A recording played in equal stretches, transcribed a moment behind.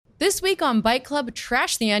This week on Bite Club,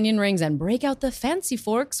 trash the onion rings and break out the fancy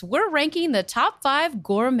forks. We're ranking the top 5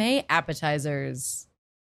 gourmet appetizers.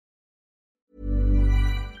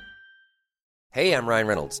 Hey, I'm Ryan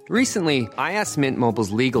Reynolds. Recently, I asked Mint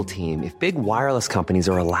Mobile's legal team if big wireless companies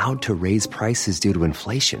are allowed to raise prices due to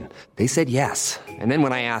inflation. They said yes. And then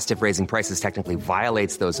when I asked if raising prices technically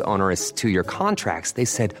violates those onerous two-year contracts, they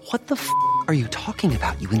said, "What the f*** are you talking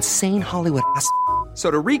about, you insane Hollywood ass?" So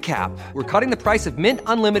to recap, we're cutting the price of Mint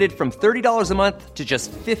Unlimited from $30 a month to just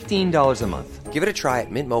 $15 a month. Give it a try at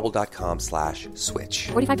mintmobile.com/switch.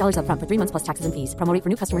 $45 up front for 3 months plus taxes and fees. Promo rate for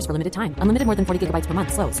new customers for limited time. Unlimited more than 40 gigabytes per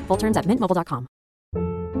month. Slows full terms at mintmobile.com.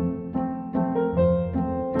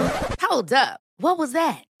 Hold up. What was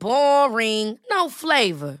that? Boring. No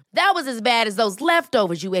flavor. That was as bad as those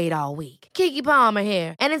leftovers you ate all week. Keke Palmer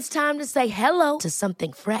here. And it's time to say hello to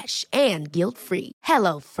something fresh and guilt-free.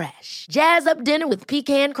 Hello Fresh. Jazz up dinner with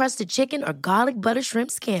pecan-crusted chicken or garlic butter shrimp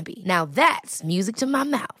scampi. Now that's music to my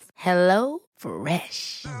mouth. Hello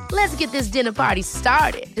Fresh. Let's get this dinner party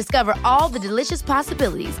started. Discover all the delicious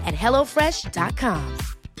possibilities at hellofresh.com.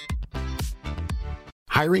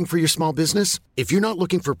 Hiring for your small business? If you're not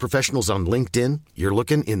looking for professionals on LinkedIn, you're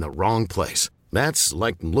looking in the wrong place. That's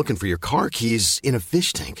like looking for your car keys in a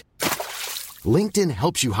fish tank. LinkedIn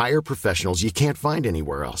helps you hire professionals you can't find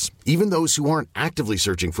anywhere else, even those who aren't actively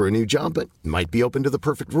searching for a new job but might be open to the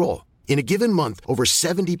perfect role. In a given month, over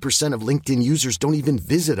 70% of LinkedIn users don't even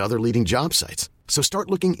visit other leading job sites. So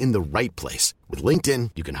start looking in the right place. With LinkedIn,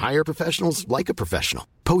 you can hire professionals like a professional.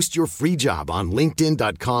 Post your free job on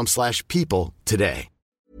linkedin.com/people today.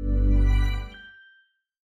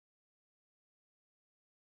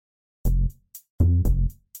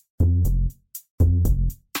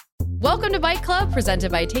 Welcome to Bite Club,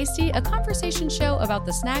 presented by Tasty, a conversation show about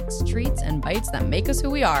the snacks, treats, and bites that make us who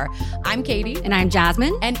we are. I'm Katie. And I'm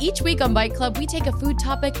Jasmine. And each week on Bite Club, we take a food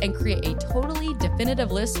topic and create a totally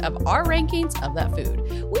definitive list of our rankings of that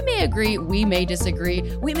food. We may agree, we may disagree,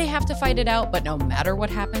 we may have to fight it out, but no matter what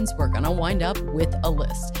happens, we're going to wind up with a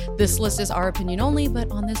list. This list is our opinion only, but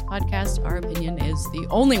on this podcast, our opinion is the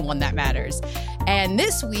only one that matters. And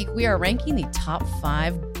this week, we are ranking the top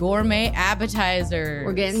 5 gourmet appetizers.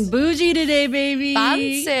 We're getting bougie today, baby.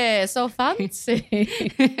 Fancy, so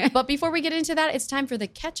fancy. But before we get into that, it's time for the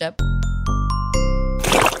catch-up.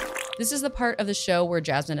 This is the part of the show where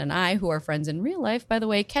Jasmine and I, who are friends in real life, by the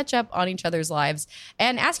way, catch up on each other's lives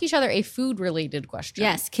and ask each other a food-related question.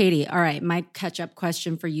 Yes, Katie. All right, my catch-up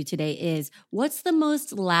question for you today is, what's the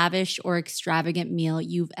most lavish or extravagant meal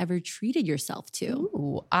you've ever treated yourself to?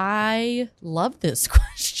 Ooh, I love this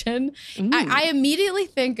question. I immediately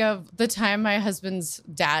think of the time my husband's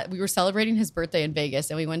dad, we were celebrating his birthday in Vegas,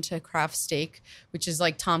 and we went to Craft Steak, which is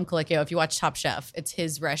like Tom Colicchio. If you watch Top Chef, it's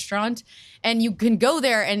his restaurant. And you can go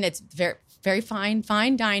there, and it's very, very fine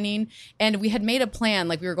dining. And we had made a plan,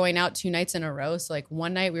 like we were going out 2 nights in a row. So like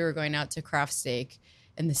one night we were going out to Craft Steak,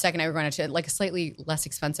 and the second night we were going out to like a slightly less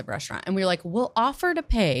expensive restaurant. And we were like, we'll offer to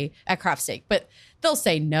pay at Craft Steak, but they'll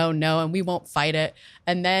say no, and we won't fight it.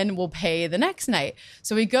 And then we'll pay the next night.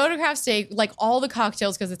 So we go to Craft Steak, like all the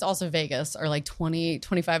cocktails, because it's also Vegas, are like $20,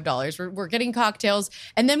 $25. We're getting cocktails.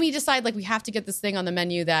 And then we decide like we have to get this thing on the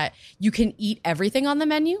menu that you can eat everything on the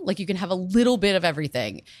menu. Like you can have a little bit of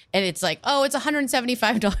everything. And it's like, oh, it's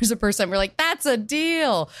 $175 a person. We're like, that's a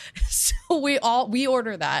deal. So we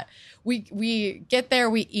order that. We get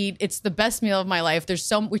there, we eat. It's the best meal of my life. We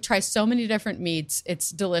try so many different meats.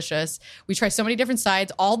 It's delicious. We try so many different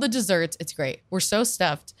sides, all the desserts. It's great. We're so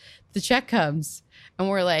stuffed. The check comes and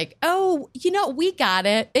we're like, oh, we got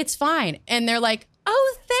it. It's fine. And they're like,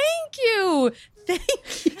 oh, thank you.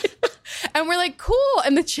 And we're like, cool.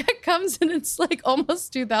 And the check comes and it's like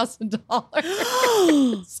almost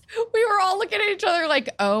 $2,000. We were all looking at each other like,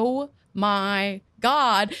 oh my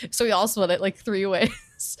God. So we all split it like 3 ways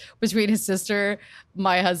between his sister,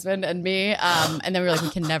 my husband, and me. And then we were like,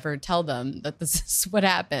 we can never tell them that this is what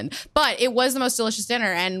happened. But it was the most delicious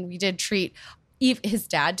dinner. And we did treat his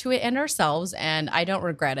dad to it and ourselves. And I don't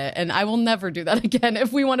regret it. And I will never do that again.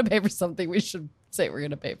 If we want to pay for something, we should say we're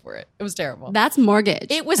going to pay for it. It was terrible. That's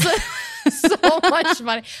mortgage. It was so much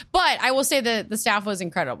money. But I will say that the staff was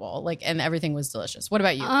incredible. Like, and everything was delicious. What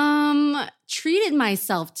about you? Treated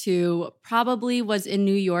myself to probably was in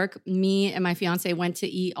New York. Me and my fiance went to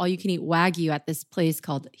eat all-you-can-eat Wagyu at this place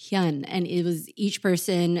called Hyun. And it was each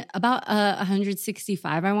person about $165,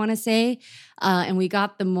 I want to say. And we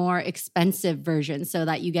got the more expensive version so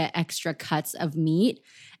that you get extra cuts of meat.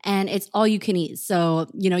 And it's all you can eat. So,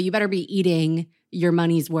 you better be eating your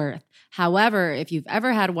money's worth. However, if you've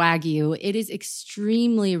ever had Wagyu, it is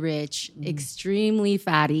extremely rich, extremely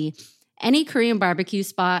fatty. Any Korean barbecue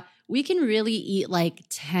spot we can really eat like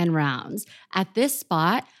 10 rounds. At this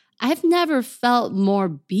spot, I've never felt more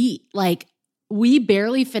beat. Like, we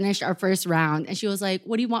barely finished our first round and she was like,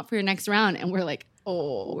 what do you want for your next round? And we're like,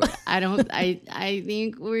 I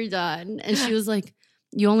think we're done. And she was like,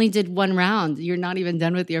 you only did one round. You're not even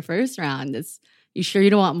done with your first round. You sure you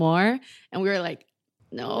don't want more? And we were like,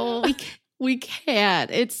 no, we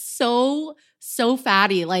can't. It's so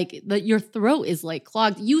fatty. Like your throat is like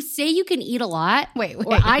clogged. You say you can eat a lot. Wait.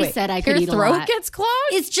 I said I could eat a lot. Your throat gets clogged?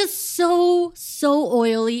 It's just so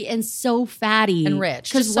oily and so fatty. And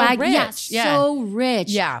rich. Because so rich. Yeah, so rich.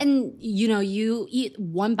 Yeah. And you eat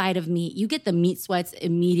one bite of meat, you get the meat sweats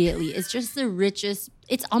immediately. It's just the richest.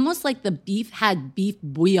 It's almost like the beef had beef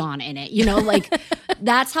bouillon in it. Like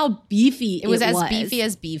that's how beefy it was. It was as beefy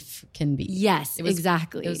as beef can be. Yes,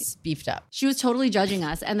 exactly. It was beefed up. She was totally judging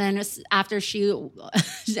us. And then after she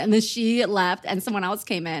left and someone else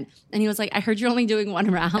came in and he was like, I heard you're only doing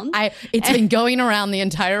one round. It's been going around the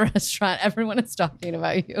entire restaurant. Everyone is talking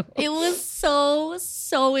about you. It was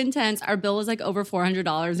so intense. Our bill was like over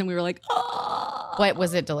 $400 and we were like, oh. What,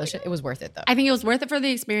 was it delicious? It was worth it though. I think it was worth it for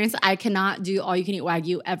the experience. I cannot do all you can eat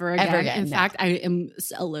Wagyu ever again. In fact, I am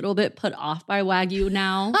a little bit put off by Wagyu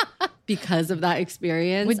now because of that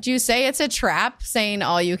experience. Would you say it's a trap saying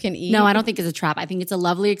all you can eat? No, I don't think it's a trap. I think it's a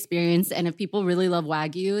lovely experience. And if people really love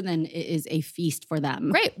Wagyu, then it is a feast for them.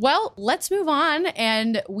 Great. Well, let's move on.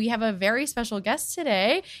 And we have a very special guest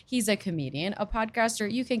today. He's a comedian, a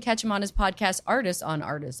podcaster. You can catch him on his podcast, Artists on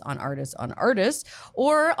Artists on Artists on Artists,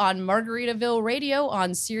 or on Margaritaville Radio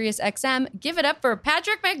on Sirius XM. Give it up for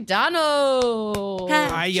Patrick McDonald.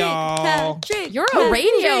 Hi, y'all. You're a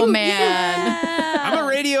radio man. Yeah. I'm a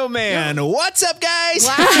radio man. What's up, guys?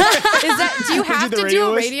 Wow. Do you have to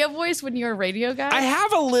do a radio voice when you're a radio guy? I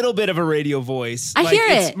have a little bit of a radio voice. I hear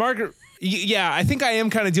it. Margaret. Yeah, I think I am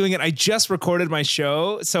kind of doing it. I just recorded my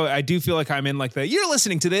show, so I do feel like I'm in like you're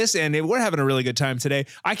listening to this and we're having a really good time today.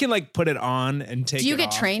 I can like put it on and take it off. Do you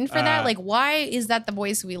get trained for that? Like, why is that the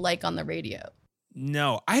voice we like on the radio?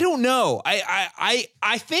 No, I don't know.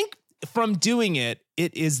 I think from doing it,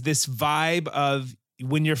 it is this vibe of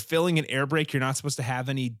when you're filling an air break, you're not supposed to have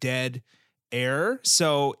any dead air.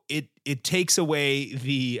 So it takes away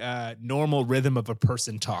the normal rhythm of a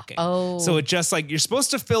person talking. Oh. So it just like, you're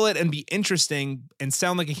supposed to fill it and be interesting and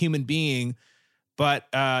sound like a human being, but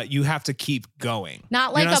you have to keep going.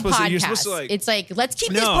 Not like a podcast. You're supposed to it's like, let's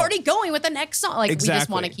keep this party going with the next song. Like exactly. We just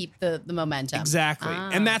want to keep the momentum. Exactly.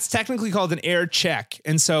 And that's technically called an air check.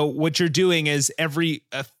 And so what you're doing is every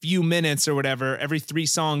a few minutes or whatever, every 3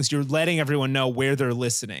 songs, you're letting everyone know where they're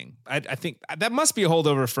listening. I think that must be a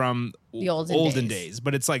holdover from the olden days.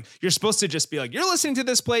 But it's like, you're supposed to just be like, you're listening to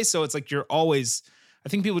this place. So it's like, you're always... I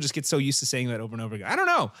think people just get so used to saying that over and over again. I don't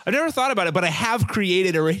know. I've never thought about it, but I have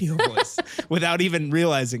created a radio voice without even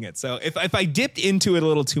realizing it. So if I dipped into it a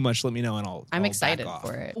little too much, let me know and I'm excited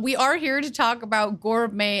for it. We are here to talk about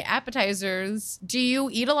gourmet appetizers. Do you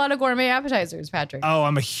eat a lot of gourmet appetizers, Patrick? Oh,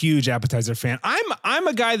 I'm a huge appetizer fan. I'm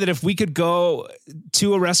a guy that if we could go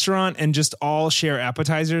to a restaurant and just all share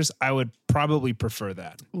appetizers, I would probably prefer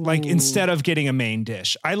that. Like instead of getting a main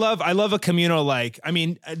dish. I love a communal,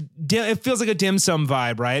 it feels like a dim sum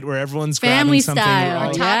vibe, right? Where everyone's family grabbing something.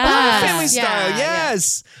 Style. Family style.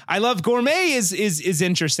 Yes. Yeah. I love gourmet is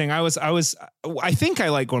interesting. I think I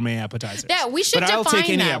like gourmet appetizers. Yeah, we should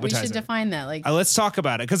define that. We should define that. Like, let's talk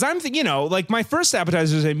about it. Cause I'm thinking, like my first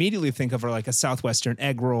appetizers I immediately think of are like a Southwestern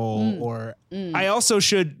egg roll or I also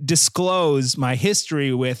should disclose my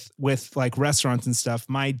history with like restaurants and stuff.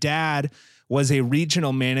 My dad was a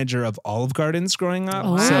regional manager of Olive Gardens growing up.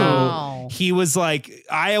 Oh, wow. So he was like,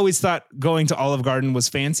 I always thought going to Olive Garden was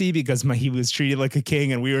fancy because he was treated like a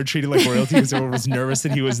king and we were treated like royalty because everyone was nervous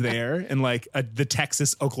that he was there in like the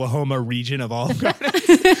Texas, Oklahoma region of Olive Garden.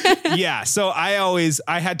 Yeah. So I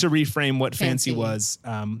had to reframe what fancy was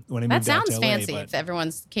when I moved out to LA. That sounds fancy if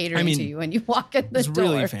everyone's catering to you when you walk in the door. It's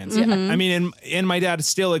really fancy. Yeah. I mean, and my dad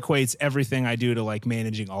still equates everything I do to like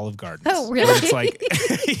managing Olive Gardens. Oh, really? But it's like,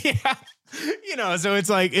 yeah. So it's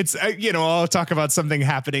like, I'll talk about something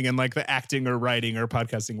happening in like the acting or writing or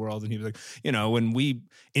podcasting world. And he was like, when we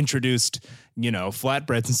introduced,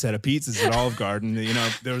 flatbreads instead of pizzas at Olive Garden,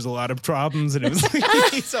 there was a lot of problems and it was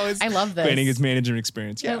like, he's always I love this. planning his management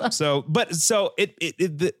experience. Yeah. So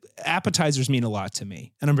the appetizers mean a lot to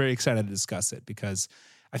me and I'm very excited to discuss it because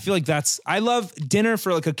I feel like I love dinner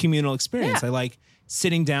for like a communal experience. Yeah. I like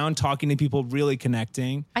sitting down, talking to people, really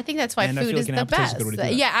connecting. I think that's why food is the best.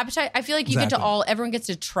 Yeah, appetite. I feel like everyone gets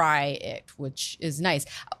to try it, which is nice.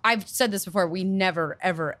 I've said this before. We never,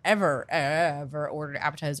 ever, ever, ever ordered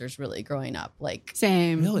appetizers really growing up. Like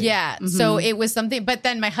same. Really? Yeah. Mm-hmm. So it was something. But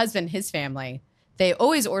then my husband, his family, they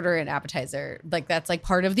always order an appetizer. Like that's like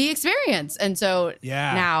part of the experience. And so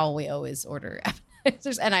now we always order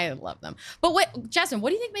appetizers and I love them. But what, Jasmine, what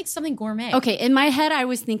do you think makes something gourmet? Okay, in my head, I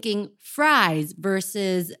was thinking fries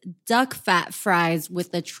versus duck fat fries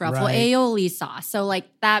with the truffle aioli sauce. So like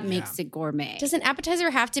that makes it gourmet. Does an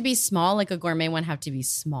appetizer have to be small? Like a gourmet one have to be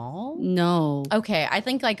small? No. Okay, I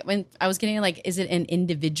think like when I was getting like, is it an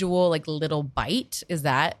individual like little bite? Is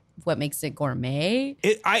that what makes it gourmet?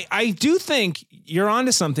 I do think you're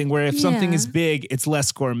onto something where if something is big, it's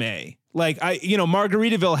less gourmet. Like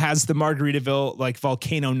Margaritaville has the Margaritaville like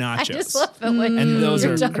volcano nachos. I just love that, like, and those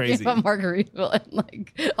you're are talking crazy. about Margaritaville and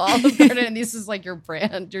like Olive Garden, and this is like your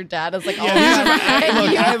brand. Your dad is like, Look,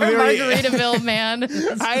 I'm you're a very- Margaritaville man.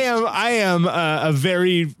 I am a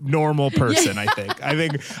very normal person. I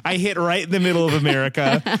think I hit right in the middle of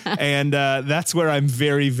America, and that's where I'm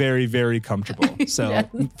very, very, very comfortable. So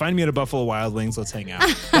find me at a Buffalo Wild Wings. Let's hang out.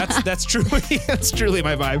 That's truly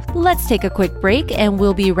my vibe. Let's take a quick break and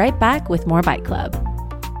we'll be right back with more Bite Club.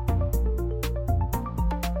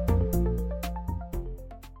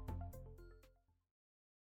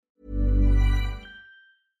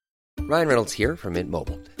 Ryan Reynolds here from Mint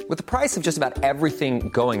Mobile. With the price of just about everything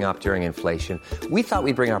going up during inflation, we thought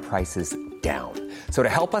we'd bring our prices down. So to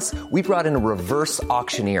help us, we brought in a reverse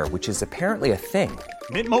auctioneer, which is apparently a thing.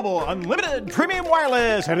 Mint Mobile Unlimited Premium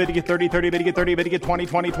Wireless. How to get 30, 30, bit to get 30, bit to get 20,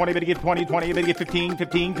 20, 20, bit to get 20, 20, bit to get 15,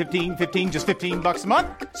 15, 15, 15, just $15 a month?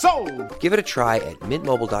 Sold! Give it a try at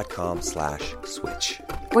mintmobile.com/switch.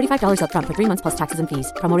 $45 up front for 3 months plus taxes and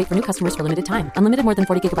fees. Promo rate for new customers for limited time. Unlimited more than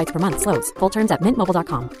 40 gigabytes per month. Slows full terms at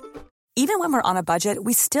mintmobile.com. Even when we're on a budget,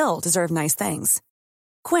 we still deserve nice things.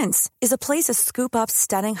 Quince is a place to scoop up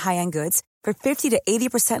stunning high-end goods for 50 to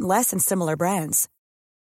 80% less than similar brands.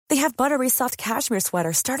 They have buttery soft cashmere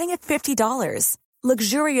sweaters starting at $50,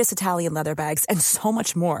 luxurious Italian leather bags, and so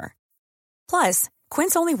much more. Plus,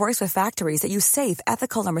 Quince only works with factories that use safe,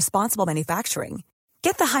 ethical, and responsible manufacturing.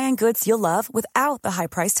 Get the high-end goods you'll love without the high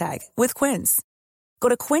price tag with Quince. Go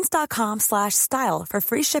to quince.com/style for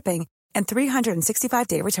free shipping and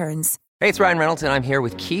 365-day returns. Hey, it's Ryan Reynolds, and I'm here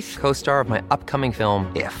with Keith, co-star of my upcoming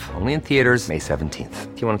film, If, only in theaters May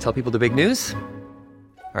 17th. Do you want to tell people the big news?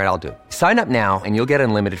 All right, I'll do it. Sign up now and you'll get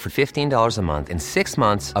unlimited for $15 a month and 6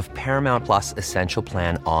 months of Paramount Plus Essential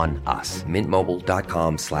Plan on us.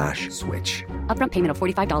 MintMobile.com/switch. Upfront payment of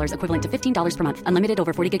 $45 equivalent to $15 per month. Unlimited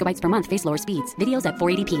over 40 gigabytes per month. Face lower speeds. Videos at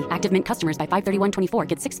 480p. Active Mint customers by 531.24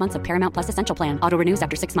 get 6 months of Paramount Plus Essential Plan. Auto renews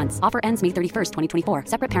after 6 months. Offer ends May 31st, 2024.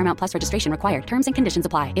 Separate Paramount Plus registration required. Terms and conditions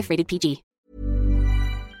apply if rated PG.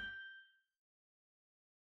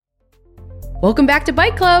 Welcome back to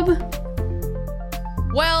Bite Club.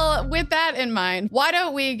 Well, with that in mind, why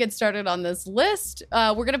don't we get started on this list?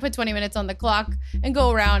 We're going to put 20 minutes on the clock and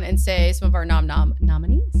go around and say some of our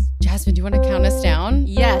nominees. Jasmine, do you want to count us down?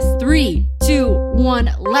 Yes. 3, 2, 1.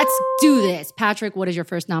 Let's do this. Patrick, what is your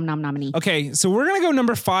first nominee? Okay, so we're gonna go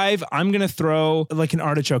number 5. I'm gonna throw like an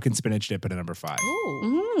artichoke and spinach dip at a number 5.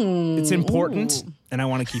 Ooh. It's important, and I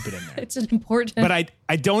want to keep it in there. It's an important. But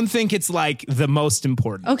I don't think it's like the most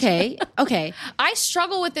important. Okay. I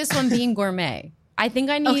struggle with this one being gourmet. I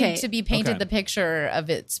think I need to be painted Okay. the picture of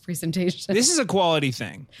its presentation. This is a quality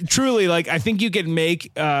thing. Truly, like I think you can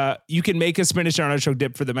make a spinach and artichoke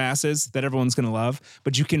dip for the masses that everyone's going to love,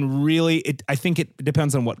 but you can really I think it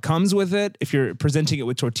depends on what comes with it. If you're presenting it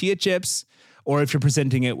with tortilla chips or if you're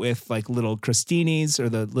presenting it with like little crostinis or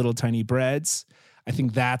the little tiny breads, I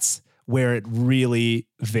think that's where it really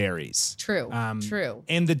varies. True.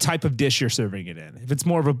 And the type of dish you're serving it in. If it's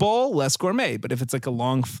more of a bowl, less gourmet. But if it's like a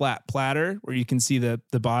long flat platter where you can see the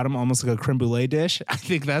bottom, almost like a creme brulee dish, I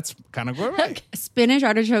think that's kind of gourmet. Spinach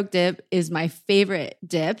artichoke dip is my favorite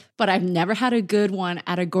dip, but I've never had a good one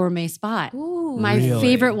at a gourmet spot. Ooh. My Really?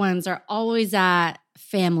 favorite ones are always at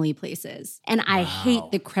family places. And I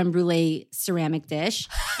hate the creme brulee ceramic dish.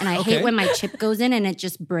 And I hate when my chip goes in and it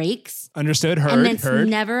just breaks. Understood. And it's Heard.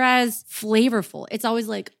 never as flavorful. It's always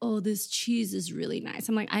like, oh, this cheese is really nice.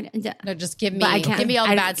 I'm like, No, just give But I me can't- all the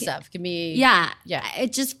I bad can't- stuff. Give me yeah. Yeah.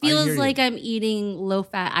 It just I feels hear you. like I'm eating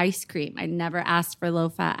low-fat ice cream. I never asked for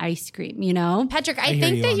low-fat ice cream, you know? Patrick, I hear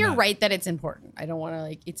think you that on you're that. right that it's important. I don't want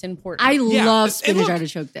to it's important. I Yeah, love and spinach look,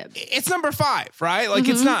 artichoke dip. It's number 5, right? Like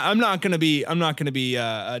it's not. I'm not gonna be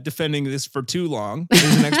be defending this for too long.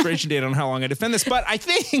 There's an expiration date on how long I defend this, but I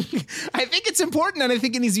think it's important, and I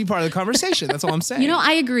think it needs to be part of the conversation. That's all I'm saying. You know,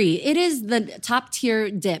 I agree. It is the top tier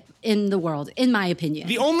dip in the world, in my opinion.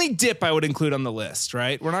 The only dip I would include on the list,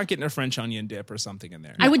 right? We're not getting a French onion dip or something in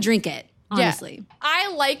there. I would drink it. Honestly. Yeah.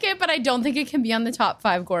 I like it, but I don't think it can be on the top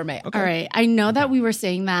 5 gourmet. Okay. All right. I know that we were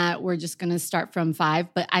saying that we're just going to start from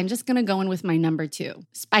 5, but I'm just going to go in with my number 2.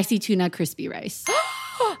 Spicy tuna crispy rice.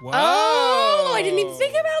 Whoa. Oh, I didn't even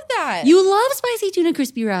think about that. You love spicy tuna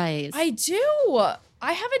crispy rice. I do.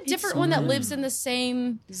 I have a different one that lives in the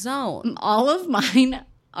same zone. All of mine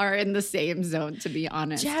are in the same zone, to be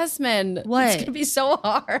honest. Jasmine, what? It's going to be so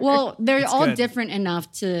hard. Well, they're all good. different enough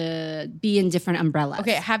to be in different umbrellas.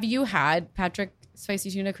 Okay, have you had, Patrick,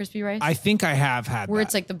 spicy tuna crispy rice? I think I have had Where that.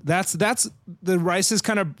 it's like that's the rice is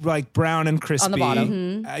kind of like brown and crispy on the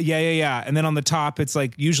bottom. Yeah. And then on the top, it's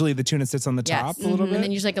like usually the tuna sits on the top a little bit. And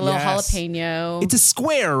then usually like a little jalapeno. It's a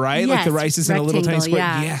square, right? Yes, like the rice is in a little tiny rectangle,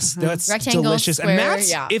 square. yeah. Yes, that's Rectangle, delicious. square, And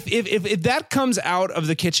that's yeah. if that comes out of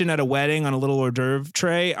the kitchen at a wedding on a little hors d'oeuvre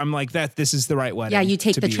tray, I'm like this is the right wedding. Yeah, you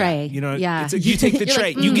take to the be tray. At. You know, Yeah. you take the You're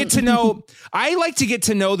tray. like, You get to know. I like to get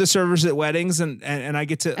to know the servers at weddings, and I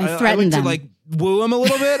get to I threaten like them. to like woo them a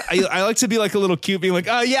little bit. I like to be like a little cute, being like,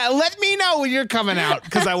 oh yeah, let me know when you're coming out,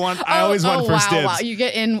 because I always want first dibs. Wow. You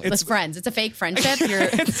get in with friends. It's a fake friendship.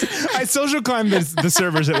 I social climb the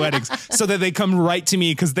servers at weddings so that they come right to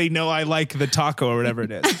me because they know I like the taco or whatever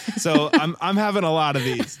it is. So I'm having a lot of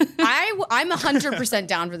these. I'm 100%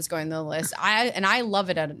 down for this going on the list. I love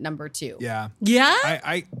it at number 2. Yeah. Yeah?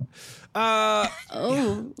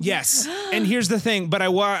 Yes. And here's the thing, but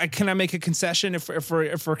can I make a concession if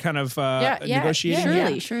we're kind of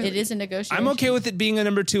negotiating? Surely. It is a negotiation. I'm okay with it being a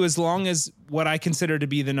number 2 as long as what I consider to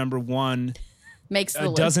be the number 1 makes the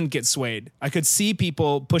list. Doesn't get swayed. I could see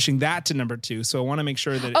people pushing that to number 2, so I want to make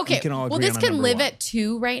sure that we can all agree on this can number live 1. at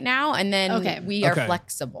 2 right now, and then we are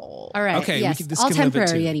flexible. All right. Okay, Yes. this all can live at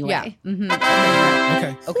temporary 2. anyway. Yeah.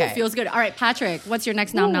 Okay. Okay. Feels good. All right, Patrick, what's your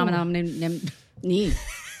next nominee?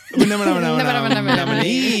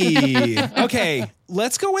 Okay,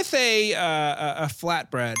 let's go with a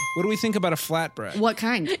flatbread. What do we think about a flatbread? What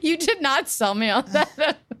kind? You did not sell me on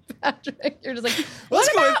that, Patrick. You're just like,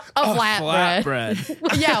 Let's what go about with a flatbread?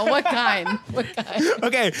 flatbread. Yeah, what kind?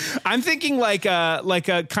 Okay, I'm thinking like a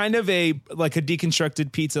kind of a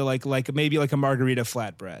deconstructed pizza, like maybe like a margarita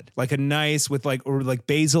flatbread, like a nice with like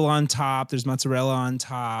basil on top. There's mozzarella on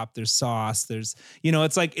top. There's sauce. There's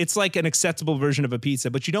it's like an acceptable version of a pizza,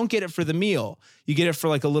 but you don't get it for the meal. You get it for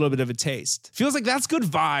like a little bit of a taste. Feels like that's good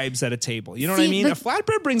vibes at a table. You know what I mean? A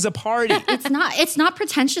flatbread brings a party. It's not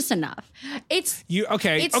pretentious enough.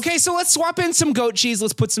 Okay. So let's swap in some goat cheese.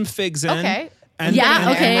 Let's put some figs in. Okay. I'm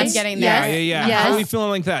getting there. Yeah. Yes. How are we feeling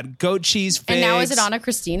like that? Goat cheese, figs. And now is it on a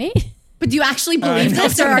Crostini? But do you actually believe no,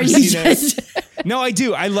 this, or are you Christina's. just... No, I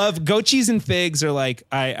do. I love goat cheese and figs are like,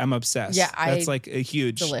 I'm obsessed. Yeah, that's like a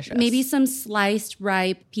huge. Delicious. Maybe some sliced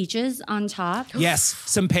ripe peaches on top? Yes.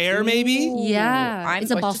 Some pear maybe? Yeah. It's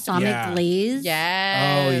a balsamic glaze.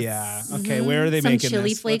 Yes. Oh, yeah. Okay, where are they Some making chili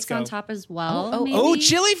this? flakes Let's on go. top as well. Oh,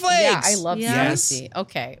 chili flakes. Yeah, I love Yes. spicy.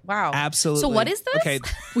 Okay, wow. Absolutely. So what is this? Okay.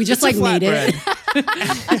 We just It's a made it.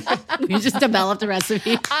 flatbread. We just developed a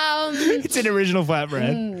recipe. It's an original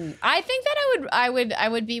flatbread. I think that I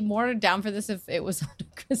would be more down for this if it was on a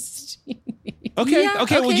Crostini. Okay. Yeah,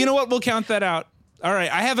 okay. Well, okay. you know what? We'll count that out. All right.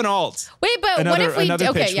 I have an alt. Wait, but what if we? Another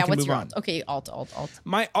Okay, pitch. yeah. We can What's move your on. alt? Okay, alt.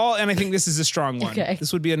 My alt, and I think this is a strong one. Okay.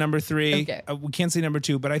 This would be a number 3. Okay. We can't say number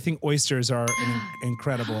 2, but I think oysters are an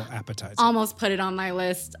incredible appetizer. Almost put it on my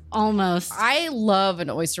list. Almost. I love an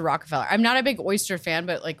oyster Rockefeller. I'm not a big oyster fan,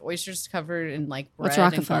 but like oysters covered in like bread What's and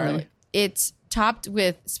Rockefeller? garlic. It's topped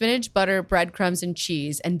with spinach, butter, breadcrumbs, and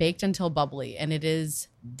cheese, and baked until bubbly, and it is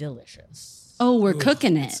delicious. Oh, we're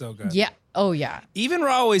cooking it. It's so good. Yeah. Oh yeah. Even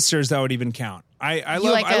raw oysters, that would even count. I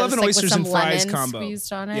You like love an like oysters with some and fries lemon combo.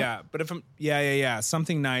 squeezed on it? Yeah, but if I'm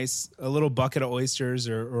something nice, a little bucket of oysters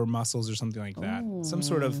or mussels or something like that. Some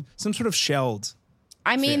sort of shelled.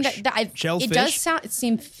 I mean, fish. it does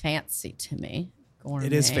seem fancy to me. Gourmet.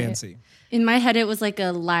 It is fancy. In my head, it was like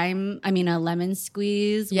a lemon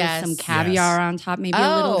squeeze Yes. with some caviar on top, maybe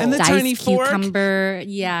a little And the diced tiny fork. cucumber.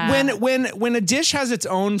 Yeah. When a dish has its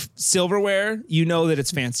own silverware, you know that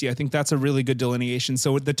it's fancy. I think that's a really good delineation.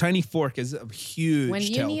 So the tiny fork is a huge When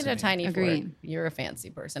you tell need to a me. tiny Agreed. fork, you're a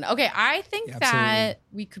fancy person. Okay, I think Yeah, that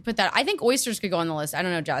we could put that. I think oysters could go on the list. I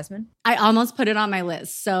don't know, Jasmine. I almost put it on my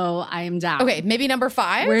list, so I am down. Okay, maybe number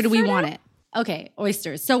 5. Where do we for want now? it? Okay,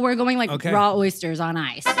 oysters. So we're going like Okay. raw oysters on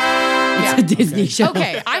ice. Yeah. It's a Disney show.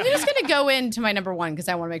 Okay, I'm just going to go into my number one because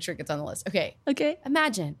I want to make sure it gets on the list. Okay. Okay.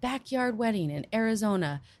 Imagine backyard wedding in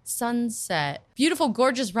Arizona, sunset, beautiful,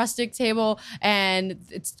 gorgeous rustic table, and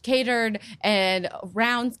it's catered. And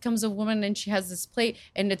around comes a woman, and she has this plate,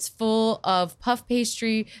 and it's full of puff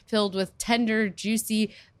pastry filled with tender,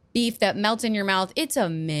 juicy beef that melts in your mouth. It's a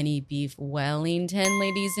mini beef Wellington,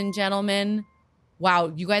 ladies and gentlemen.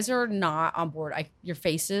 Wow, you guys are not on board. Your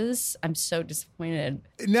faces, I'm so disappointed.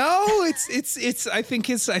 No, it's. I think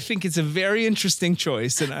it's a very interesting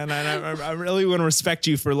choice, and I really want to respect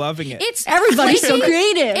you for loving it. It's Everybody's so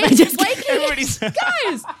creative. It's flaky. Everybody's-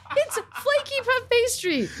 Guys, it's flaky puff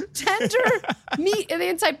pastry, tender meat in the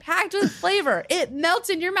inside, packed with flavor. It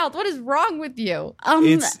melts in your mouth. What is wrong with you?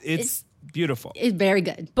 It's beautiful. It's very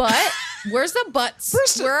good. But where's the butts?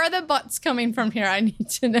 Where are the butts coming from here? I need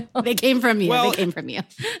to know. They came from you. Well, they came from you.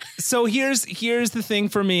 So here's the thing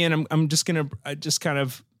for me, and I'm just gonna just kind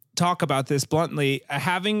of talk about this bluntly.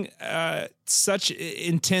 Having such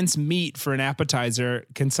intense meat for an appetizer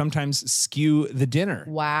can sometimes skew the dinner.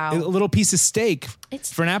 Wow. A little piece of steak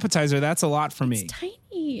It's- for an appetizer, that's a lot for me. It's tiny.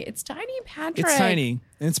 It's tiny, Patrick. It's tiny.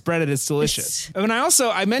 And it's breaded. It's delicious. And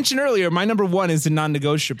I mentioned earlier, my number one is a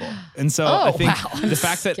non-negotiable. And so I think the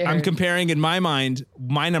fact that I'm comparing in my mind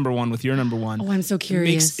my number one with your number one. Oh, I'm so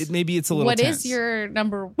curious. Maybe it's a little What tense. is your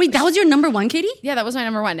number? Wait, that was your number one, Katie? Yeah, that was my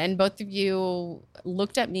number one. And both of you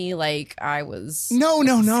looked at me like I was. No.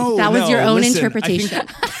 That was your own Listen, interpretation.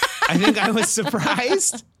 I think I was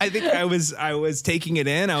surprised. I think I was taking it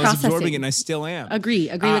in. I was Processing. absorbing it, and I still am. Agree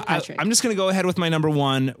with Patrick. I'm just going to go ahead with my number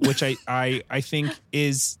one, which I think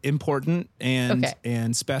is important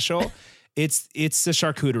and special. It's the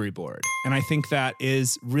charcuterie board, and I think that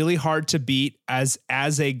is really hard to beat as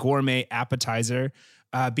a gourmet appetizer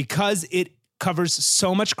because it covers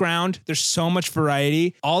so much ground. There's so much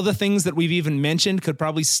variety. All the things that we've even mentioned could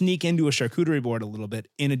probably sneak into a charcuterie board a little bit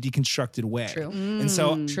in a deconstructed way. True. And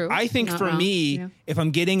so I think Not for wrong. me, Yeah. if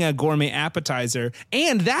I'm getting a gourmet appetizer,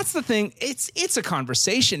 and that's the thing, it's a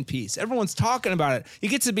conversation piece. Everyone's talking about it. You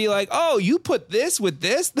get to be like, oh, you put this with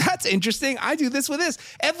this? That's interesting. I do this with this.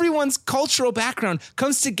 Everyone's cultural background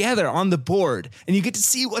comes together on the board, and you get to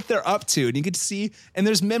see what they're up to, and you get to see, and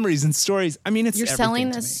there's memories and stories. I mean, it's You're everything selling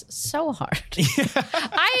to this me. so hard.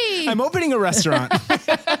 I'm opening a restaurant.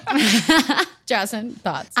 Jasmine,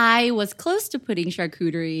 thoughts? I was close to putting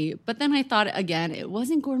charcuterie, but then I thought again, it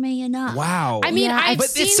wasn't gourmet enough. Wow. I mean, I've but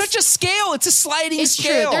seen. it's such a scale. It's a sliding It's true.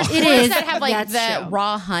 scale. There's It stores is. that have like That's the true.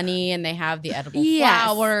 raw honey, and they have the edible Yes,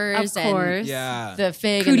 flowers, of course. Yeah. and the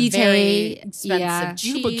fig, and the Crudité, very expensive yeah. cheeses.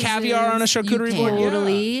 You can put caviar on a charcuterie You board. can. Yeah.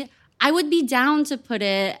 Totally. I would be down to put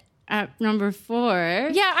it at number 4.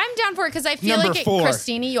 Yeah, I'm down for it because I feel Number like 4. at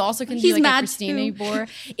Crostini, you also can do He's like a mad Crostini too. board.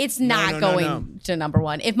 It's not no, going no. to number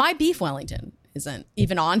one. If my beef Wellington isn't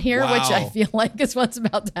even on here, which I Wow. feel like is what's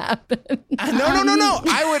about to happen. No.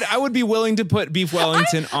 I would be willing to put beef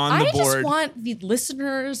Wellington on the I board. just want the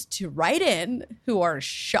listeners to write in who are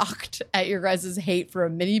shocked at your guys' hate for a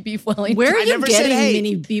mini beef Wellington. Where are you never said getting hate.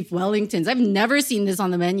 mini beef Wellingtons? I've never seen this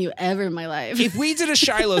on the menu ever in my life. If we did a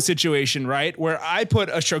Shiloh situation, right, where I put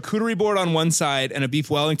a charcuterie board on one side and a beef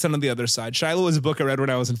Wellington on the other side. Shiloh was a book I read when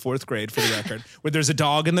I was in 4th grade, for the record, where there's a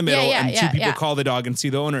dog in the middle and two people call the dog and see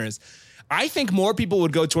the owner is. I think more people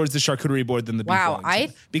would go towards the charcuterie board than the beef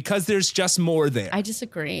Wellington because there's just more there. I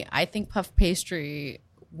disagree. I think puff pastry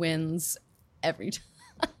wins every time.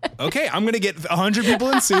 Okay, I'm going to get 100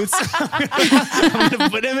 people in suits. I'm going to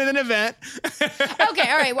put them in an event. Okay,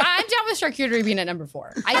 all right. Well, I'm down with charcuterie being at number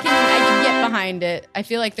 4. I can get behind it. I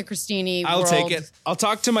feel like the Crostini I'll world. take it. I'll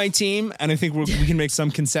talk to my team, and I think we can make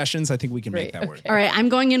some concessions. I think we can make that work. All right, I'm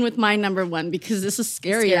going in with my number 1 because this is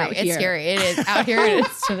scary out here. It's scary. It is. Out here it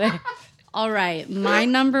is today. All right, my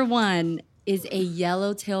number 1 is a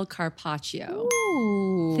yellowtail carpaccio.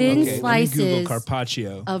 Ooh. Thin Okay, let me slices Google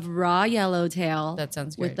carpaccio. of raw yellowtail. That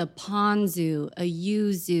sounds with great. a ponzu, a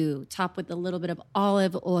yuzu, topped with a little bit of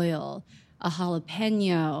olive oil, a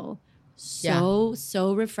jalapeno.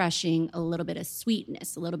 So refreshing. A little bit of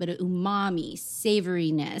sweetness, a little bit of umami,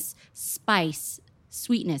 savoriness, spice,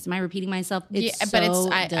 sweetness. Am I repeating myself? It's but so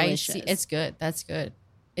I delicious. see. It's good. That's good.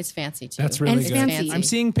 It's fancy too. That's really it's good. fancy. I'm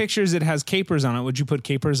seeing pictures that has capers on it. Would you put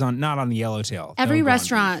capers on? Not on the yellowtail. That Every would go on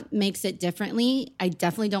restaurant makes it differently. I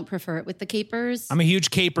definitely don't prefer it with the capers. I'm a huge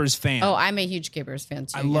capers fan. Oh, I'm a huge capers fan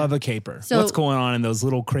too. I love a caper. So- What's going on in those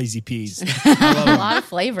little crazy peas? a lot of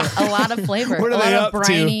flavor. A lot of flavor. What are a lot they of up to?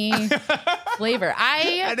 briny flavor.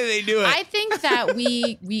 How do they do it? I think that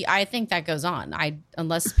I think that goes on.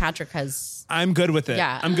 Unless Patrick has. I'm good with it.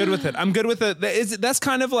 Yeah. I'm good with it. That's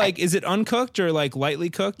kind of like, is it uncooked or like lightly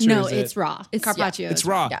cooked? Or No, is it's raw. It's carpaccio. It's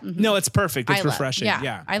raw. Yeah. No, it's perfect. It's refreshing.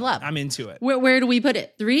 I love. I'm into it. Where do we put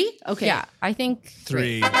it? 3? Okay. Yeah, I think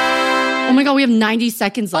 3. Oh my God, we have 90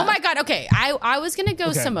 seconds left. Oh my God. Okay. I was going to go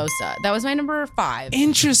samosa. That was my number 5.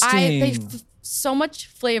 Interesting. So much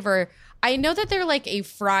flavor. I know that they're like a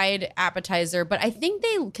fried appetizer, but I think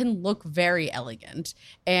they can look very elegant.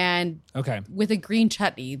 And with a green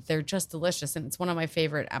chutney, they're just delicious. And it's one of my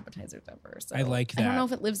favorite appetizers ever. So I like that. I don't know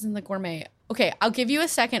if it lives in the gourmet. Okay, I'll give you a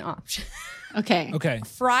second option. Okay.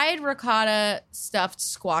 Fried ricotta stuffed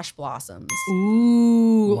squash blossoms.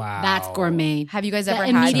 Ooh. Wow. That's gourmet. Have you guys ever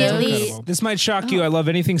That had immediately- those? This might shock you. I love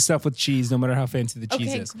anything stuffed with cheese, no matter how fancy the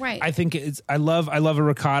cheese is. great. I think I love a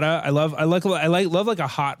ricotta. I love like a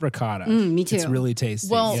hot ricotta. Me too. It's really tasty.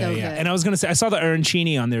 Well, so good. And I was gonna say, I saw the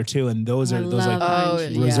arancini on there too, and those are those like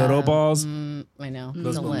arancini. risotto balls. I know.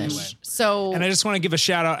 Those blow me away. Delish. So, And I just want to give a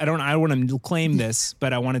shout out. I don't want to claim this,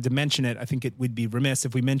 but I wanted to mention it. I think it would be remiss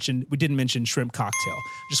if we didn't mention shrimp cocktail.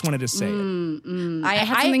 Just wanted to say it. I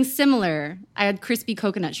had something similar. I had crispy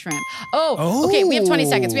coconut shrimp. okay. We have 20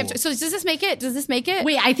 seconds. So does this make it?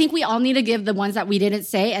 Wait, I think we all need to give the ones that we didn't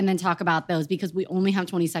say and then talk about those because we only have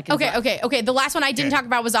 20 seconds left. Okay. The last one I didn't talk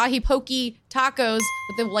about was ahi poke tacos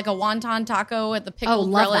with like a wonton taco with the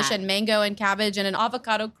pickled relish and mango and cabbage and an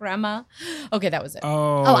avocado crema. Okay, that was it.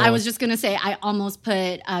 Oh, I was just gonna say I almost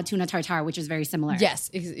put tuna tartare, which is very similar. Yes.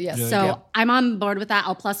 So I'm on board with that.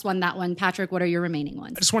 I'll +1 that one. Patrick, what are your remaining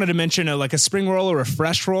ones? I just wanted to mention like a spring roll or a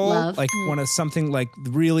fresh roll, Love. like one of something like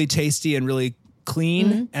really tasty and really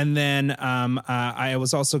clean. And then I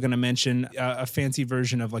was also going to mention a fancy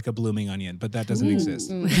version of like a blooming onion, but that doesn't exist.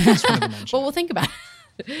 Just wanted to mention Well, we'll think about it.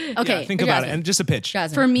 Okay. Yeah, think about it. And just a pitch.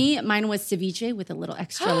 Jasmine. For me, mine was ceviche with a little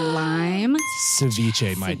extra lime.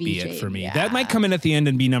 Ceviche might be it Ceviche, for me. yeah. That might come in at the end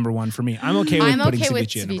and be number 1 for me. I'm okay with putting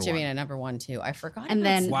ceviche at number 1. being at number 1 too. I forgot. And about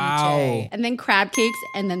then- ceviche. Wow. And then crab cakes,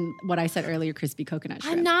 and then what I said earlier, crispy coconut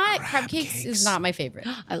shrimp. I'm not. Crab cakes is not my favorite.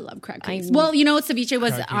 I love crab cakes. Well, you know what? Ceviche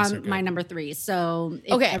was Crab cakes are on good. my number 3. So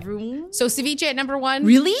if Okay. everyone... So ceviche at number 1.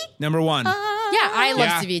 Really? Number 1. Yeah, I love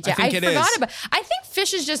Yeah, ceviche. I think it forgot is. about. I think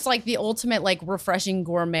fish is just like the ultimate like refreshing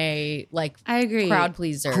gourmet like I agree. crowd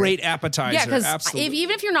pleaser. Great appetizer. Yeah, because absolutely.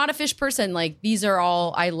 even if you're not a fish person, like these are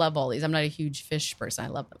all I love all these. I'm not a huge fish person. I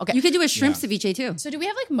love them. Okay. You could do a shrimp ceviche too. So do we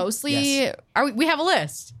have like mostly? Yes. We have a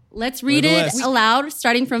list? Let's read the it list. aloud,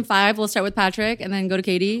 starting from 5. We'll start with Patrick and then go to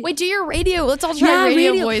Katie. Wait, do your radio. Let's all try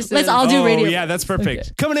radio voices. Let's all do radio. Yeah, that's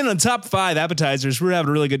perfect. Coming in on top 5 appetizers. We're having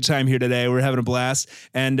a really good time here today. We're having a blast.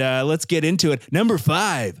 And let's get into it. Number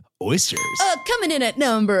 5, oysters. Coming in at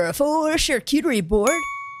number 4, charcuterie board.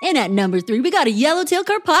 And at number 3, we got a yellowtail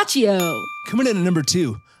carpaccio. Coming in at number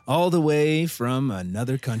 2, all the way from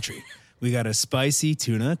another country, we got a spicy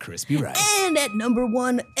tuna crispy rice. And at number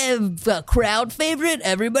 1, a crowd favorite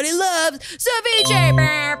everybody loves, ceviche.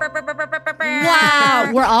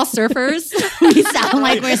 Wow, we're all surfers. We sound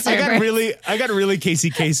like we're surfers. I got really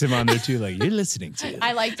Casey Kasem on there too. Like you're listening to.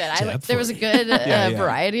 I liked it. Tab There was a 40. good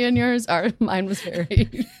variety in yours. Mine was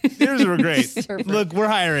very. Yours were great. Surfer. Look, we're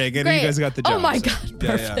hiring, and Great. you guys got the job. Oh my so-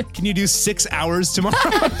 God, Yeah. Can you do 6 hours tomorrow?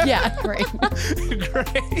 Yeah, great.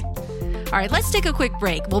 Great. All right, let's take a quick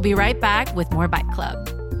break. We'll be right back with more Bite Club.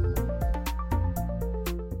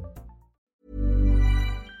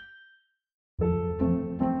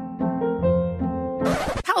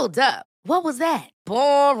 Hold up. What was that?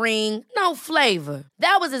 Boring. No flavor.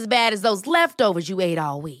 That was as bad as those leftovers you ate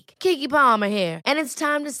all week. Keke Palmer here, and it's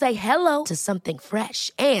time to say hello to something fresh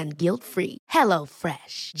and guilt-free. Hello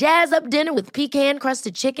Fresh. Jazz up dinner with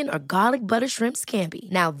pecan-crusted chicken or garlic butter shrimp scampi.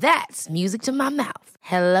 Now that's music to my mouth.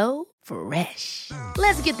 Hello Fresh.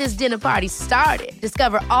 Let's get this dinner party started.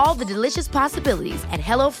 Discover all the delicious possibilities at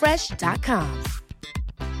hellofresh.com.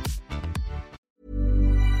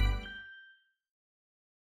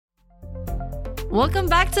 Welcome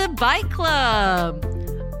back to Bite Club.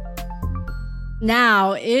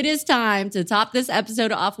 Now, it is time to top this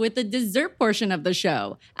episode off with the dessert portion of the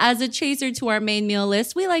show. As a chaser to our main meal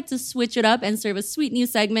list, we like to switch it up and serve a sweet new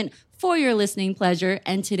segment for your listening pleasure.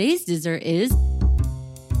 And today's dessert is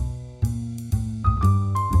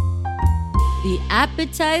the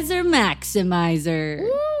Appetizer Maximizer.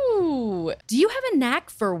 Ooh. Do you have a knack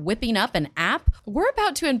for whipping up an app We're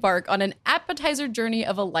about to embark on an appetizer journey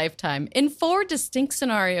of a lifetime. In 4 distinct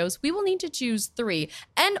scenarios, we will need to choose 3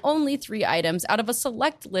 and only 3 items out of a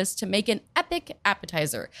select list to make an epic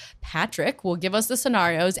appetizer. Patrick will give us the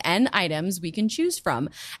scenarios and items we can choose from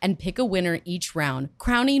and pick a winner each round,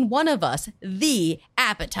 crowning one of us the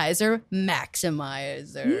appetizer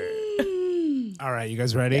maximizer. All right, you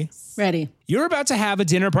guys ready? Yes. Ready. You're about to have a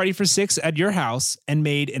dinner party for 6 at your house and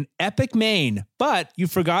made an epic main, but you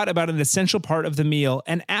forgot about an essential part of the meal,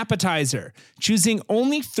 an appetizer. Choosing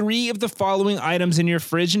only 3 of the following items in your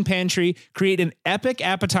fridge and pantry, create an epic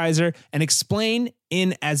appetizer, and explain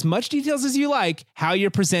in as much details as you like how you're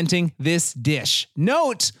presenting this dish.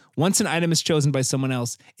 Note, once an item is chosen by someone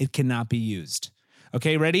else, it cannot be used.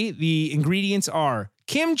 Okay, ready? The ingredients are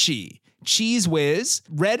kimchi, Cheese Whiz,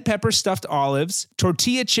 red pepper stuffed olives,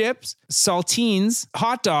 tortilla chips, saltines,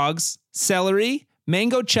 hot dogs, celery,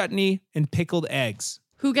 mango chutney, and pickled eggs.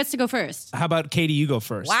 Who gets to go first? How about Katie, you go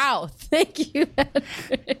first? Wow, thank you.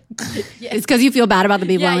 It's because you feel bad about the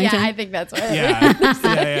beef Wellington? Yeah, I think that's what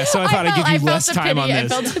Yeah. So I thought I'd give you less time on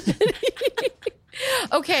this. I felt a pity.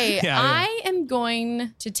 Okay, Yeah. I am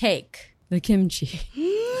going to take the kimchi.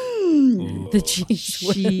 The cheese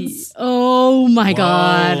whiz. Oh my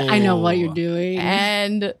God. I know what you're doing.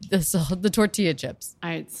 And the tortilla chips.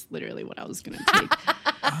 It's literally what I was going to take.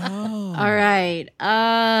 All right.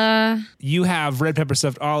 You have red pepper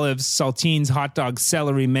stuffed olives, saltines, hot dogs,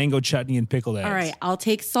 celery, mango chutney, and pickled eggs. All right. I'll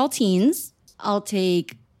take saltines. I'll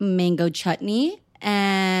take mango chutney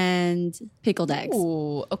and pickled eggs.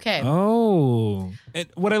 Ooh, okay. Oh. And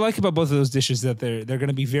what I like about both of those dishes is that they're going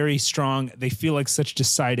to be very strong. They feel like such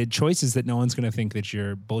decided choices that no one's going to think that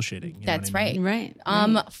you're bullshitting. You That's know what I mean? Right.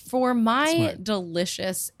 For my Smart.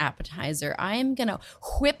 delicious appetizer, I am going to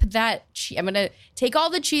whip that cheese. I'm going to take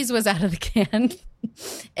all the cheese whiz out of the can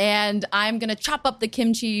and I'm going to chop up the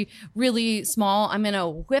kimchi really small. I'm going to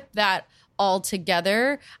whip that all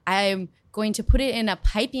together. I'm going to put it in a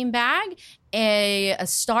piping bag, a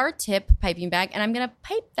star tip piping bag, and I'm going to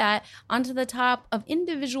pipe that onto the top of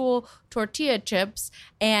individual tortilla chips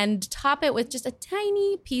and top it with just a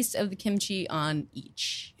tiny piece of the kimchi on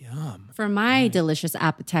each. Yum. For my delicious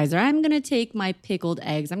appetizer, I'm going to take my pickled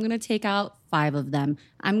eggs. I'm going to take out 5 of them.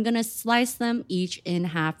 I'm going to slice them each in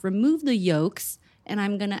half, remove the yolks, and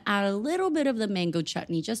I'm going to add a little bit of the mango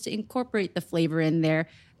chutney just to incorporate the flavor in there,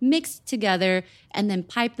 mix together, and then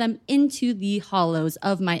pipe them into the hollows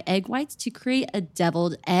of my egg whites to create a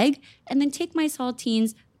deviled egg, and then take my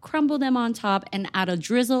saltines, crumble them on top, and add a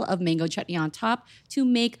drizzle of mango chutney on top to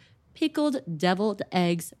make pickled deviled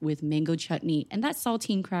eggs with mango chutney. And that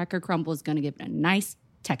saltine cracker crumble is going to give it a nice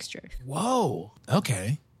texture. Whoa.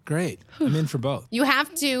 Okay. Great. I'm in for both. You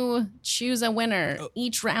have to choose a winner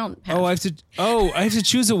each round. I have to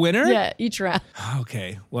choose a winner? Yeah, each round.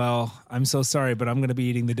 Okay. Well, I'm so sorry, but I'm going to be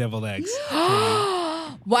eating the deviled eggs.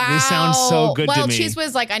 Wow. They sound so good to me. Well, Cheese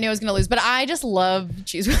Whiz, I knew I was going to lose, but I just love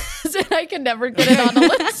Cheese Whiz and I can never get it on the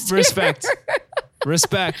list. Respect.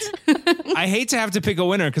 I hate to have to pick a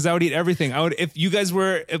winner because I would eat everything. If you guys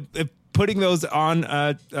were if putting those on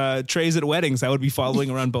trays at weddings, I would be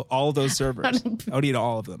following around all of those servers. I would eat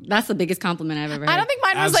all of them. That's the biggest compliment I've ever heard. I don't think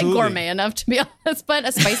mine was Absolutely. gourmet enough, to be honest, but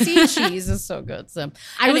a spicy cheese is so good. So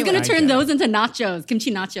I was going to turn get those into nachos,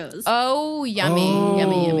 kimchi nachos. Oh, yummy.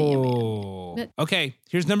 Okay,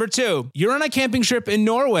 here's number 2. You're on a camping trip in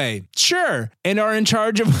Norway, sure, and are in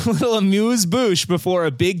charge of a little amuse-bouche before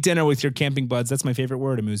a big dinner with your camping buds. That's my favorite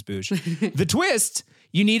word, amuse-bouche. The twist,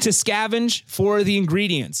 you need to scavenge for the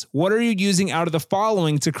ingredients. What are you using out of the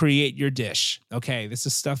following to create your dish? Okay, this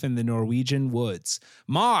is stuff in the Norwegian woods.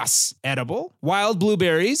 Moss, edible. Wild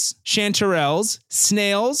blueberries, chanterelles,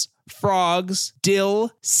 snails, frogs,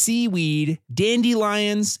 dill, seaweed,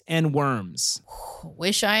 dandelions, and worms.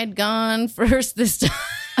 Wish I had gone first this time.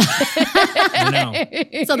 I know.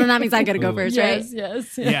 So then that means I got to go first, right?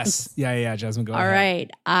 Yes. Yeah, Jasmine, go All ahead.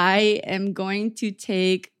 right. I am going to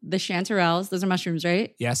take the chanterelles. Those are mushrooms,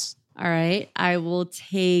 right? Yes. All right. I will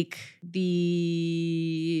take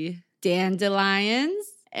the dandelions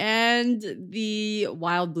and the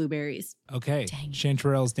wild blueberries. Okay.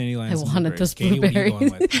 Chanterelles, dandelions, I and wanted blueberries. those Katie, what are you going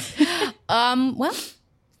blueberries. with?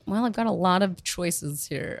 Well, I've got a lot of choices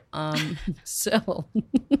here. So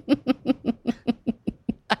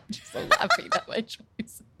I'm just laughing at my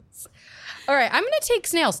choices. All right, I'm going to take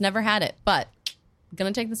snails. Never had it, but I'm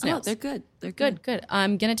going to take the snails. Oh, they're good. They're Good.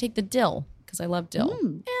 I'm going to take the dill because I love dill.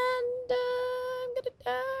 And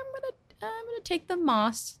I'm going to take the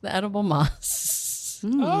moss, the edible moss.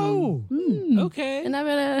 Oh, okay. And I'm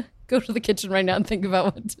going to go to the kitchen right now and think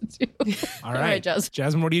about what to do. All right, Jasmine.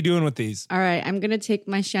 Jasmine, what are you doing with these? All right. I'm going to take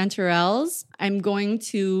my chanterelles. I'm going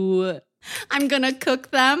to I'm going to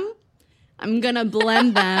cook them. I'm going to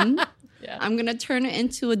blend them. Yeah. I'm going to turn it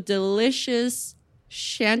into a delicious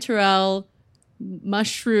chanterelle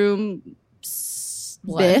mushroom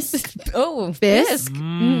bisque. Oh, Bisque.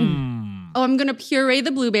 Mm. Oh, I'm going to puree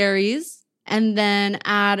the blueberries and then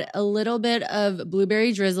add a little bit of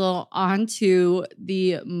blueberry drizzle onto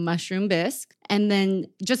the mushroom bisque and then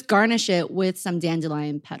just garnish it with some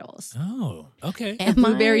dandelion petals. Oh, okay. The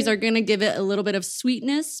blueberries are going to give it a little bit of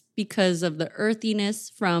sweetness because of the earthiness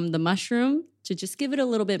from the mushroom to just give it a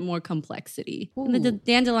little bit more complexity. Ooh. And the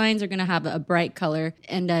dandelions are going to have a bright color.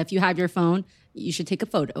 And if you have your phone, you should take a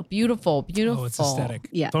photo. Beautiful. Oh, it's aesthetic.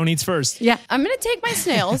 Yeah. Phone eats first. Yeah. I'm gonna take my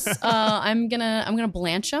snails. I'm gonna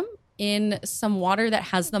blanch them in some water that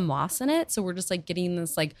has the moss in it. So we're just like getting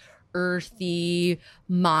this like earthy,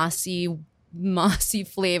 mossy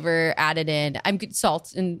flavor added in. I'm good.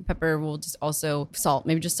 Salt and pepper. We'll just also salt,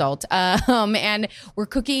 maybe just salt. And we're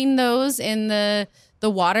cooking those in the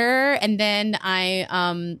water, and then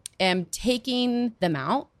I am taking them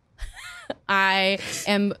out. I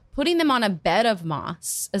am putting them on a bed of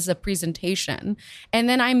moss as a presentation. And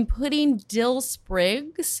then I'm putting dill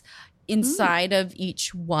sprigs inside of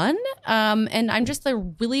each one. And I'm just a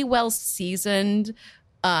really well seasoned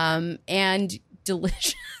and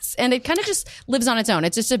delicious. And it kind of just lives on its own.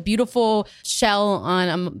 It's just a beautiful shell on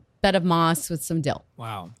a bed of moss with some dill.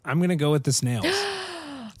 Wow. I'm going to go with the snails.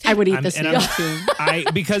 I would eat this too.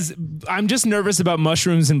 Because I'm just nervous about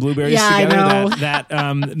mushrooms and blueberries Yeah, together. I know.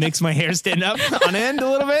 That makes my hair stand up on end a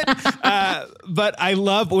little bit. But I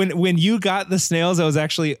love when you got the snails. I was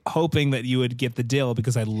actually hoping that you would get the dill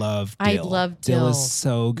because I love dill. I love dill. Dill is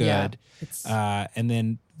so good. Yeah, and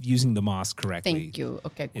then using the moss correctly. Thank you.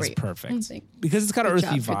 Okay, great. Is perfect. Thank you. Because it's got an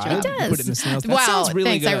earthy job, vibe. good job. You put it in the snails. That Wow, sounds really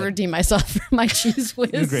thanks. good. I redeemed myself for my cheese whiz.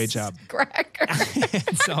 You did a great job. Cracker.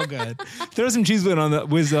 It's all good. Throw some cheese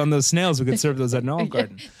whiz on those snails. We could serve those at an Olive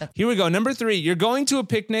Garden. Here we go. Number 3. You're going to a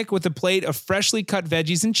picnic with a plate of freshly cut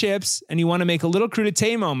veggies and chips, and you want to make a little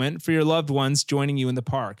crudité moment for your loved ones joining you in the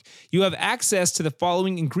park. You have access to the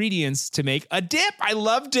following ingredients to make a dip. I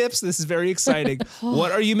love dips. This is very exciting.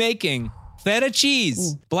 What are you making? Feta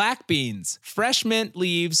cheese, black beans, fresh mint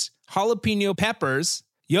leaves, jalapeno peppers,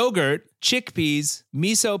 yogurt, chickpeas,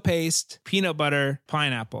 miso paste, peanut butter,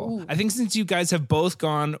 pineapple. I think since you guys have both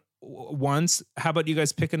gone once, how about you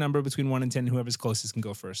guys pick a number between 1 and 10? Whoever's closest can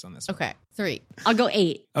go first on this one. Okay, 3. I'll go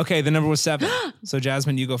 8. Okay, the number was 7. So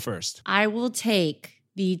Jasmine, you go first. I will take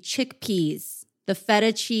the chickpeas, the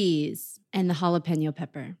feta cheese, and the jalapeno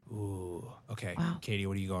pepper. Ooh, okay. Wow. Katie,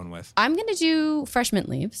 what are you going with? I'm going to do fresh mint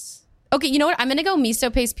leaves. Okay, you know what? I'm going to go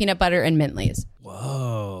miso paste, peanut butter, and mint leaves.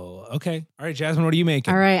 Whoa. Okay. All right, Jasmine, what are you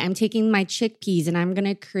making? All right, I'm taking my chickpeas and I'm going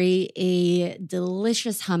to create a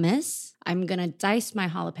delicious hummus. I'm going to dice my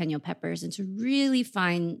jalapeno peppers into really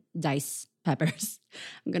fine dice peppers.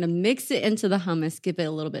 I'm going to mix it into the hummus, give it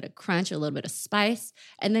a little bit of crunch, a little bit of spice,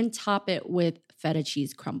 and then top it with feta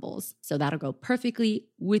cheese crumbles. So that'll go perfectly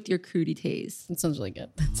with your crudités. That sounds really good.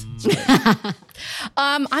 That sounds really good.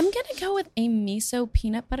 I'm going to go with a miso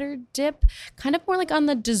peanut butter dip, kind of more like on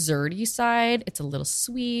the desserty side. It's a little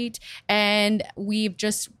sweet, and we've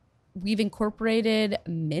incorporated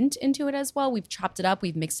mint into it as well. We've chopped it up.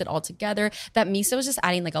 We've mixed it all together. That miso is just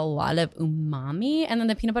adding like a lot of umami. And then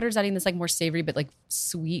the peanut butter is adding this like more savory, but like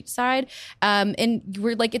sweet side. And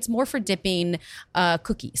we're like, it's more for dipping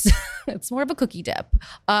cookies. It's more of a cookie dip.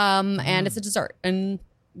 And it's a dessert. And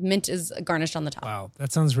mint is garnished on the top. Wow,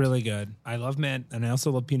 that sounds really good. I love mint and I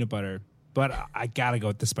also love peanut butter. But I gotta go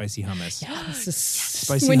with the spicy hummus. Yeah, this is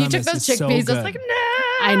Spicy when you hummus took those is so chickpeas, I was good. like, no.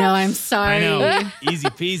 I know, I'm sorry. I know, easy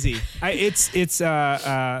peasy. It's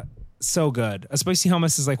so good. A spicy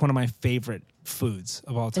hummus is like one of my favorite foods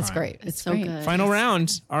of all time. It's great. It's so great. good. Final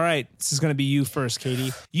round. All right, this is going to be you first,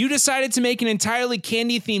 Katie. You decided to make an entirely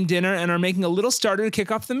candy-themed dinner and are making a little starter to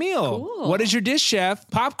kick off the meal. Cool. What is your dish, chef?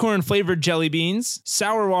 Popcorn-flavored jelly beans,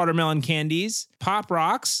 sour watermelon candies, Pop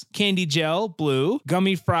Rocks, candy gel, blue,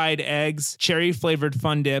 gummy fried eggs, cherry-flavored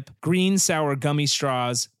fun dip, green sour gummy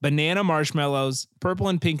straws, banana marshmallows, purple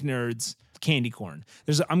and pink nerds, candy corn.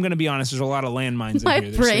 I'm going to be honest, there's a lot of landmines My in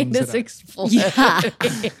here. There's brain things is that exploding. Yeah.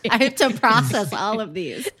 I have to process all of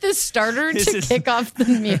these. The starter This to is- kick off the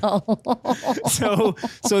meal.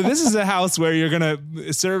 So this is a house where you're going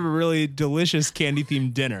to serve a really delicious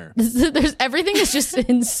candy-themed dinner. Everything is just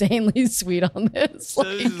insanely sweet on this.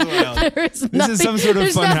 This is wild. This is some sort of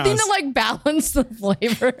there's fun nothing house. to like balance the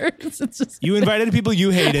flavors. It's just You invited people you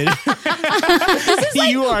hated. it's like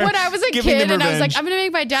You are when I was a giving kid them and I was like, revenge. I'm gonna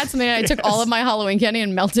make my dad something. And I took all of my Halloween candy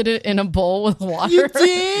and melted it in a bowl with water. You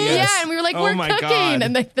did? Yeah, and we were like, Oh we're my cooking, God.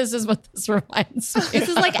 and like, this is what this reminds me. This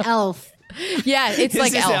is like Elf. Yeah, it's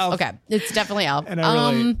like This is Elf. Elf. Okay, it's definitely Elf. And I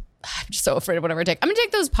relate. I'm just so afraid of whatever I take. I'm gonna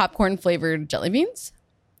take those popcorn flavored jelly beans,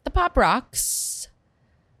 the Pop Rocks,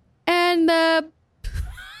 and the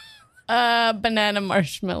banana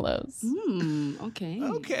marshmallows. Okay.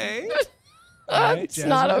 Okay. It's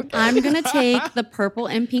not okay. I'm going to take the purple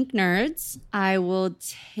and pink nerds. I will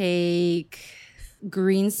take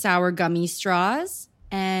green sour gummy straws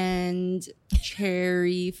and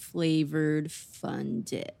cherry flavored Fun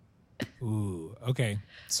Dip. Ooh, okay.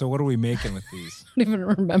 So what are we making with these? I don't even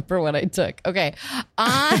remember what I took. Okay.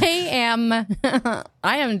 I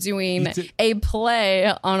am doing a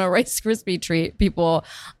play on a Rice Krispie treat, people.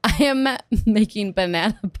 I am making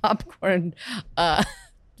banana popcorn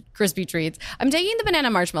crispy treats. I'm taking the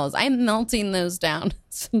banana marshmallows. I'm melting those down in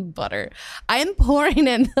some butter. I am pouring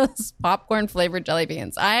in those popcorn flavored jelly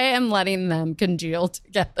beans. I am letting them congeal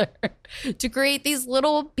together to create these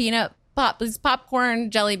little these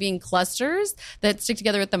popcorn jelly bean clusters that stick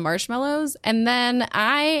together with the marshmallows. And then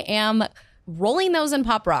I am rolling those in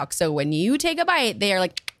Pop Rocks. So when you take a bite, they are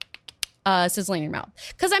like sizzling in your mouth.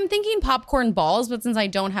 Because I'm thinking popcorn balls, but since I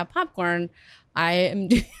don't have popcorn, I am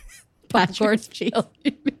doing popcorn jelly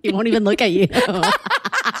beans. He won't even look at you.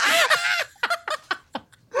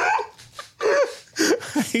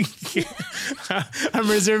 I'm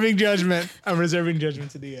reserving judgment.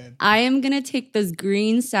 To the end. I am going to take those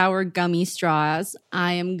green sour gummy straws.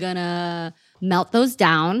 I am going to melt those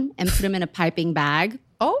down and put them in a piping bag.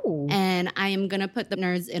 Oh. And I am going to put the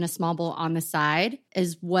nerds in a small bowl on the side,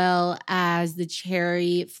 as well as the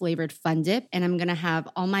cherry flavored Fun Dip. And I'm going to have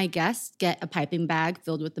all my guests get a piping bag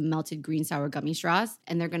filled with the melted green sour gummy straws.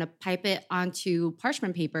 And they're going to pipe it onto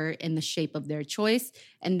parchment paper in the shape of their choice.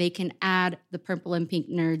 And they can add the purple and pink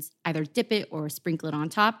nerds, either dip it or sprinkle it on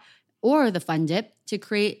top, or the Fun Dip to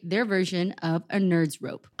create their version of a Nerds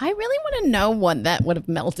rope. I really want to know what that would have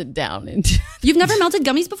melted down into. You've never melted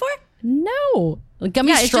gummies before? No. Like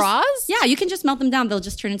gummy straws? You can just melt them down. They'll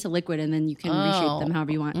just turn into liquid and then you can reshape them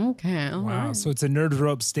however you want. Okay. Wow. So it's a nerd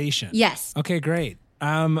rope station. Yes. Okay, great.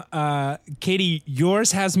 Katie,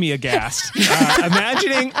 yours has me aghast.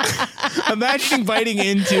 Imagining biting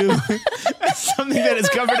into something that is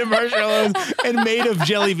covered in marshmallows and made of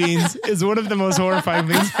jelly beans is one of the most horrifying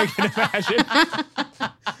things I can imagine.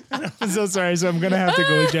 I'm so sorry, so I'm gonna have to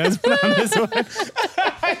go with Jasmine on this one. It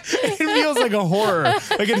feels like a horror.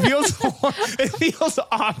 Like it feels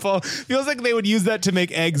awful. It feels like they would use that to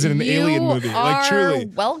make eggs in an alien movie. Like truly.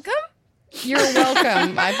 Welcome. You're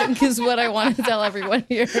welcome, I think is what I want to tell everyone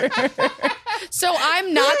here. So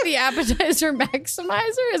I'm not the appetizer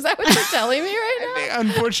maximizer? Is that what you're telling me right now?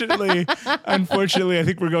 Unfortunately, I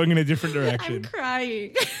think we're going in a different direction. I'm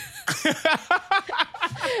crying.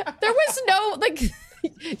 There was no,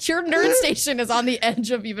 your nerd station is on the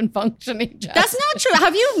edge of even functioning. Jess. That's not true.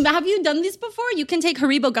 Have you done this before? You can take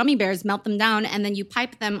Haribo gummy bears, melt them down, and then you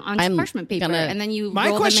pipe them onto parchment paper, and then you. My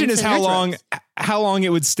roll question them is into how long it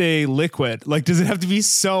would stay liquid? Like, does it have to be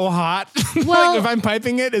so hot? Well, like if I'm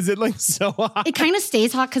piping it, is it like so hot? It kind of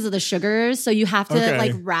stays hot because of the sugars, so you have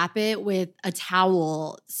to wrap it with a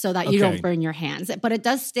towel so that you don't burn your hands. But it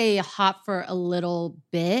does stay hot for a little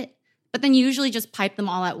bit. But then you usually just pipe them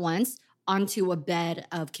all at once onto a bed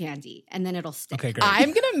of candy, and then it'll stick. Okay, great.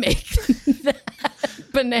 I'm gonna make that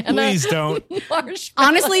banana. Please don't.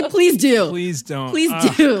 Honestly, please do. Please don't. Please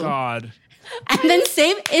do. Oh, God. And then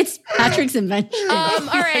it's Patrick's invention. All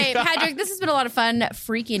right, Patrick, this has been a lot of fun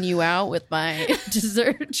freaking you out with my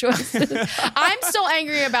dessert choices. I'm still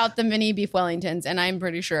angry about the mini beef Wellingtons, and I'm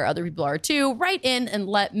pretty sure other people are too. Write in and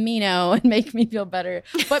let me know and make me feel better.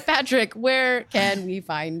 But Patrick, where can we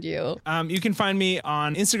find you? You can find me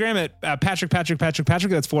on Instagram at Patrick.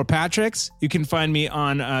 That's 4 Patricks. You can find me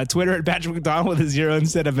on Twitter at Patrick McDonald with a 0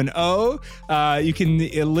 instead of an O. You can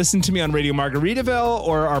listen to me on Radio Margaritaville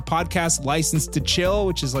or our podcast Licensed to Chill,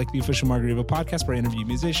 which is like the official Margaritaville podcast where I interview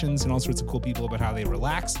musicians and all sorts of cool people about how they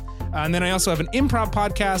relax. And then I also have an improv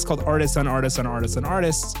podcast called Artists on Artists on Artists on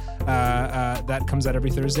Artists that comes out every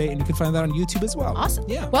Thursday, and you can find that on YouTube as well. Awesome.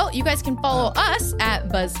 Yeah. Well, you guys can follow us at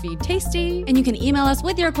BuzzFeed Tasty. And you can email us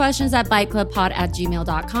with your questions at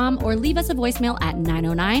biteclubpod@gmail.com or leave us a voicemail at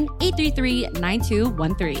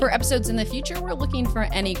 909-833-9213. For episodes in the future, we're looking for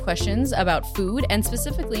any questions about food and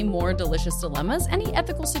specifically more delicious dilemmas, any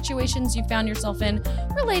ethical situations you found yourself in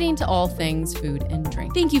relating to all things food and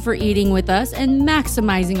drink. Thank you for eating with us and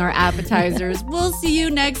maximizing our appetizers. We'll see you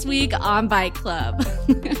next week on Bite Club.